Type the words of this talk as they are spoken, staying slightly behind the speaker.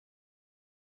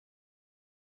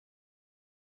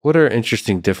What are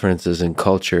interesting differences in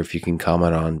culture, if you can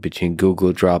comment on, between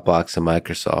Google, Dropbox, and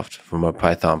Microsoft from a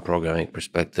Python programming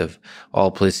perspective? All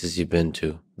places you've been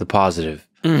to, the positive.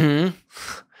 Mm-hmm.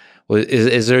 Well,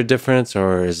 is there a difference,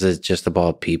 or is it just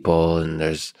about people and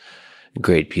there's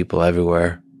great people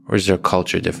everywhere? Or is there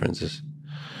culture differences?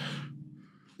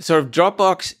 Sort of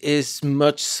Dropbox is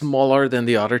much smaller than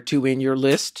the other two in your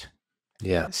list.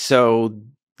 Yeah. So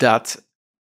that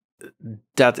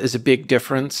is a big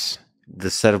difference. The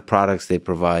set of products they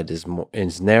provide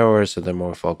is narrower, so they're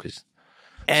more focused.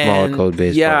 Smaller code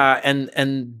base. Yeah,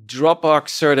 and Dropbox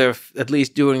sort of, at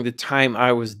least during the time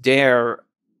I was there,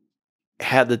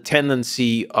 had the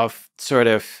tendency of sort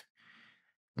of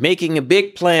making a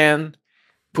big plan,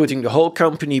 putting the whole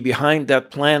company behind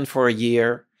that plan for a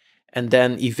year, and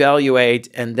then evaluate,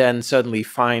 and then suddenly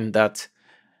find that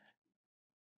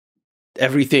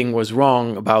everything was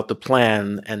wrong about the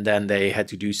plan, and then they had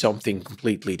to do something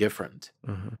completely different.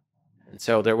 Mm-hmm. And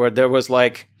so there was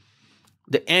like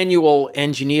the annual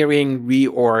engineering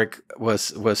reorg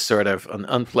was sort of an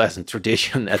unpleasant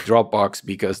tradition at Dropbox,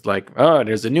 because like, oh,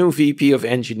 there's a new VP of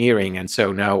engineering, and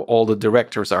so now all the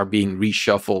directors are being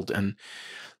reshuffled, and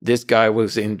this guy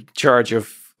was in charge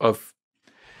of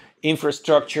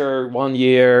infrastructure one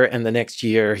year, and the next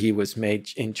year he was made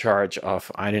in charge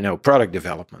of, I don't know, product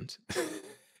development.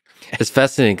 It's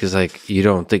fascinating because like you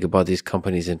don't think about these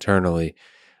companies internally,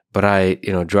 but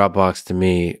Dropbox to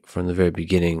me from the very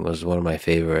beginning was one of my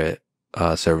favorite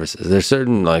services. There's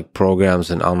certain like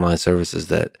programs and online services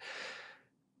that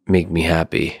make me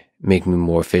happy, make me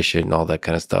more efficient and all that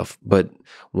kind of stuff. But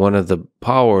one of the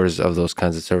powers of those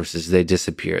kinds of services, they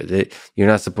disappear. You're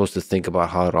not supposed to think about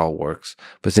how it all works.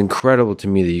 But it's incredible to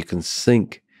me that you can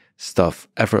sync stuff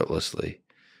effortlessly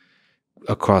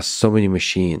across so many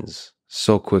machines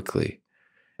so quickly,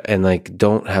 and like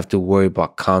don't have to worry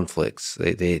about conflicts.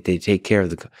 They take care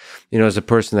of as a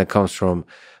person that comes from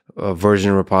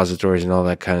version repositories and all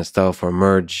that kind of stuff, or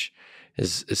merge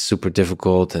is super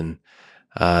difficult, and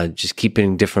just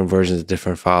keeping different versions of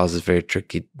different files is very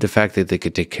tricky. The fact that they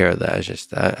could take care of that is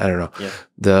just, I don't know. Yeah.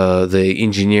 The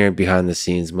engineering behind the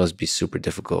scenes must be super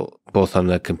difficult, both on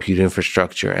the compute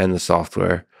infrastructure and the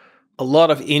software. A lot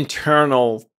of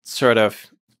internal sort of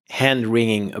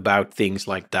hand-wringing about things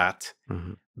like that.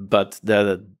 Mm-hmm. But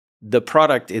the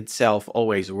product itself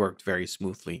always worked very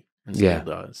smoothly, and still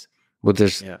does. Well,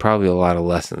 there's probably a lot of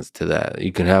lessons to that.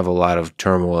 You can have a lot of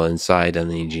turmoil inside on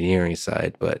the engineering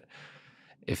side, but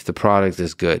if the product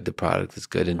is good, the product is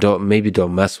good, and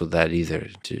don't mess with that either.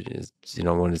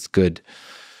 When it's good,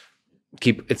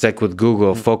 it's like with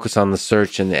Google, focus on the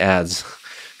search and the ads,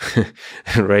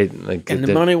 right? Like, and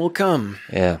the money will come.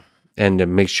 Yeah, and to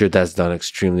make sure that's done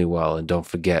extremely well, and don't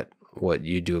forget what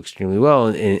you do extremely well,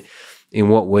 and in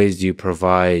what ways do you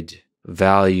provide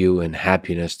value and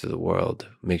happiness to the world?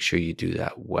 Make sure you do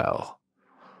that well.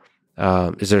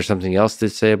 Is there something else to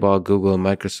say about Google and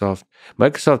Microsoft?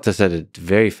 Microsoft has had a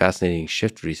very fascinating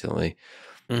shift recently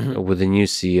with the new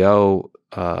CEO,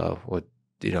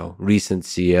 recent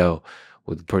CEO,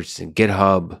 with purchasing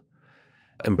GitHub,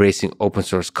 embracing open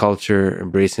source culture,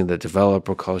 embracing the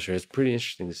developer culture. It's pretty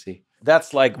interesting to see.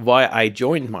 That's like why I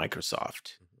joined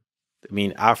Microsoft. I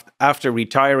mean, after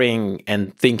retiring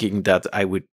and thinking that I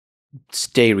would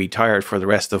stay retired for the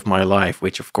rest of my life,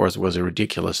 which of course was a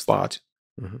ridiculous thought.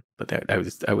 Mm-hmm. But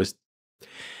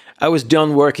I was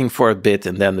done working for a bit,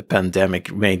 and then the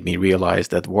pandemic made me realize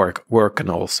that work can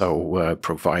also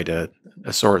provide a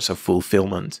source of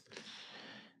fulfillment,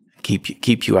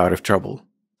 keep you out of trouble.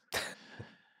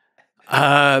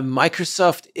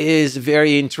 Microsoft is a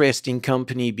very interesting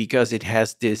company because it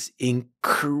has this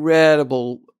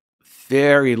incredible,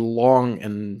 very long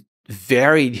and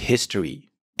varied history,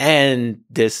 and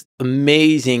this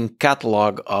amazing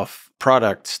catalog of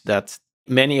products that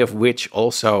many of which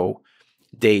also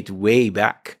date way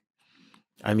back.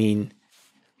 I mean,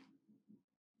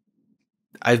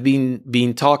 I've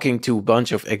been talking to a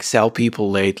bunch of Excel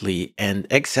people lately, and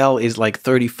Excel is like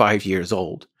 35 years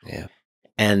old. Yeah.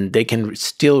 And they can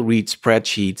still read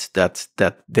spreadsheets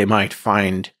that they might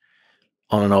find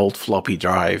on an old floppy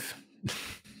drive.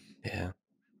 Yeah.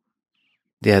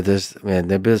 Yeah, there's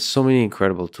been so many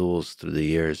incredible tools through the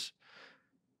years.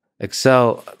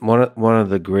 Excel, one of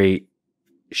the great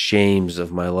shames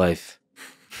of my life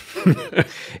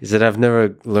is that I've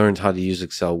never learned how to use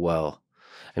Excel well.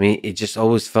 I mean, it just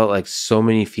always felt like so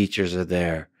many features are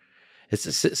there.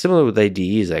 It's similar with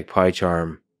IDEs like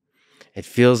PyCharm. It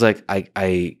feels like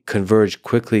I converge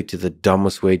quickly to the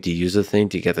dumbest way to use a thing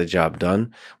to get the job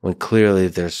done, when clearly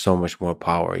there's so much more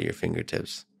power at your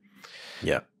fingertips.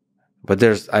 Yeah. But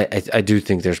I do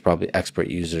think there's probably expert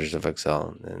users of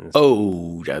Excel. And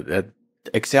Oh, that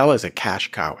Excel is a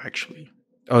cash cow, actually.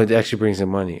 oh, it actually brings in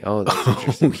money. Oh, that's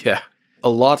interesting. Yeah. A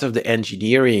lot of the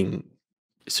engineering,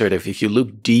 sort of, if you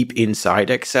look deep inside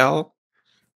Excel,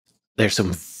 there's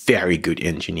some very good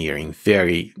engineering,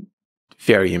 very,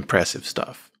 very impressive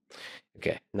stuff.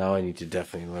 Okay, now I need to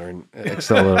definitely learn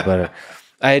Excel a little better.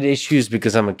 I had issues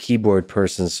because I'm a keyboard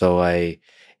person, so I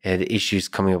had issues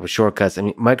coming up with shortcuts. I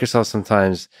mean, Microsoft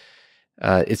sometimes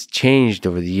it's changed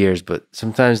over the years, but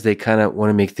sometimes they kind of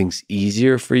want to make things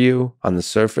easier for you on the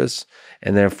surface,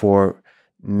 and therefore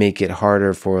make it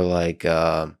harder for like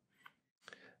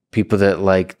people that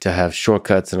like to have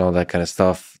shortcuts and all that kind of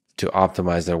stuff to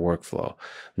optimize their workflow.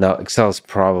 Now,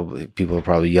 people are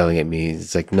probably yelling at me.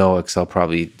 It's like, no, Excel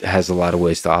probably has a lot of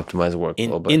ways to optimize the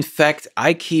workflow. In fact,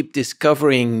 I keep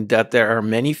discovering that there are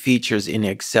many features in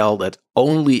Excel that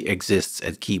only exists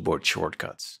at keyboard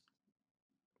shortcuts.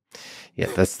 Yeah,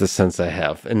 that's the sense I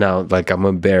have. And now, like, I'm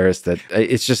embarrassed that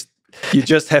it's just... You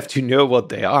just have to know what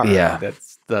they are. Yeah.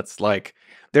 That's like,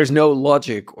 there's no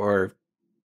logic or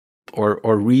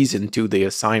reason to the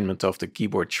assignment of the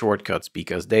keyboard shortcuts,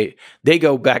 because they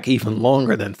go back even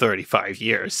longer than 35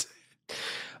 years.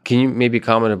 Can you maybe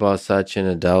comment about Satya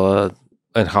Nadella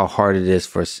and how hard it is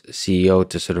for a CEO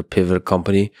to sort of pivot a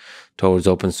company towards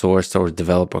open source, towards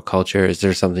developer culture? Is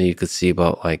there something you could see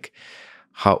about, like,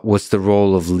 what's the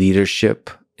role of leadership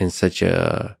in such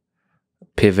a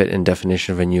pivot and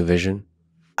definition of a new vision?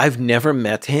 I've never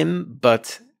met him,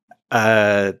 but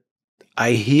I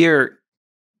hear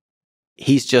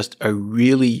he's just a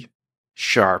really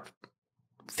sharp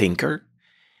thinker,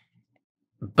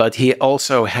 but he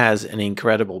also has an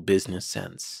incredible business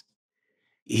sense.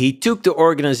 He took the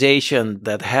organization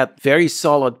that had very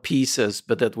solid pieces,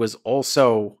 but that was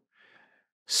also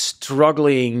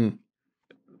struggling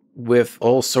with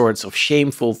all sorts of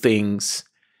shameful things,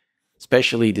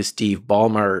 especially the Steve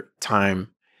Ballmer time.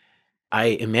 I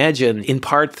imagine, in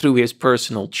part through his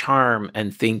personal charm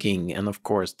and thinking, and of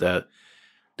course the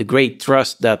great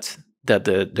trust that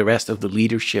the rest of the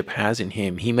leadership has in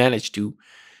him, he managed to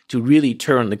really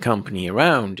turn the company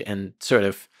around and sort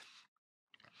of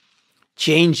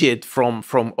change it from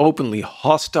openly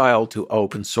hostile to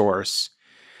open source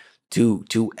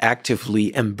to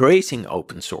actively embracing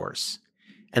open source.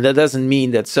 And that doesn't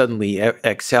mean that suddenly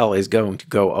Excel is going to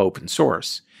go open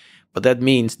source, but that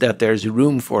means that there's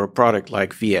room for a product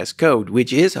like VS Code,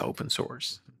 which is open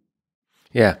source.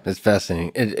 Yeah, it's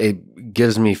fascinating. It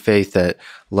gives me faith that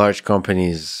large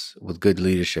companies with good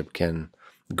leadership can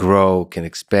grow, can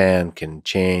expand, can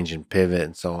change and pivot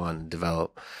and so on, and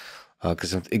develop.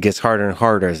 Because it gets harder and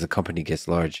harder as the company gets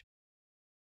large.